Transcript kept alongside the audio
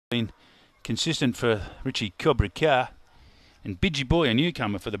Consistent for Richie Cobricar. And Bidgie Boy, a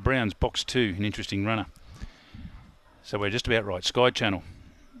newcomer for the Browns, box 2, an interesting runner. So we're just about right. Sky Channel,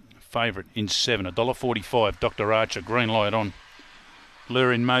 favourite in 7, $1.45. Dr. Archer, green light on.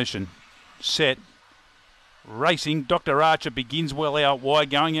 Lure in motion. Set. Racing. Dr. Archer begins well out wide,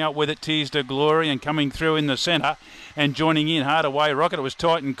 going out with it. Tears to Glory and coming through in the centre and joining in hard away. Rocket, it was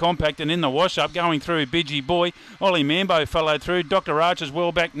tight and compact and in the wash-up going through Bidgie Boy. Ollie Mambo followed through. Dr. Archer's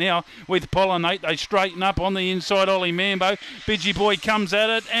well back now with Pollinate. They straighten up on the inside. Ollie Mambo. Bidgie Boy comes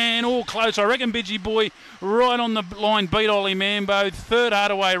at it and all close. I reckon Bidgie Boy right on the line beat Ollie Mambo. Third hard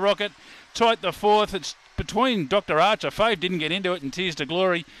away Rocket. Tight the fourth. It's between Dr. Archer. Fave didn't get into it and Tears to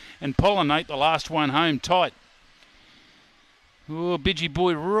Glory and Pollinate, the last one home, tight. Oh, Bidgie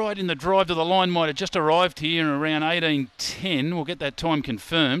Boy right in the drive to the line, might have just arrived here around 18:10. We'll get that time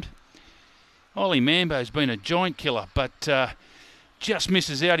confirmed. Ollie Mambo's been a giant killer, but just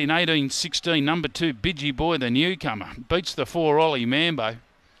misses out in 18:16. Number 2, Bidgie Boy, the newcomer, beats the 4 Ollie Mambo.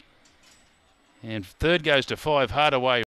 And third goes to 5 Hardaway.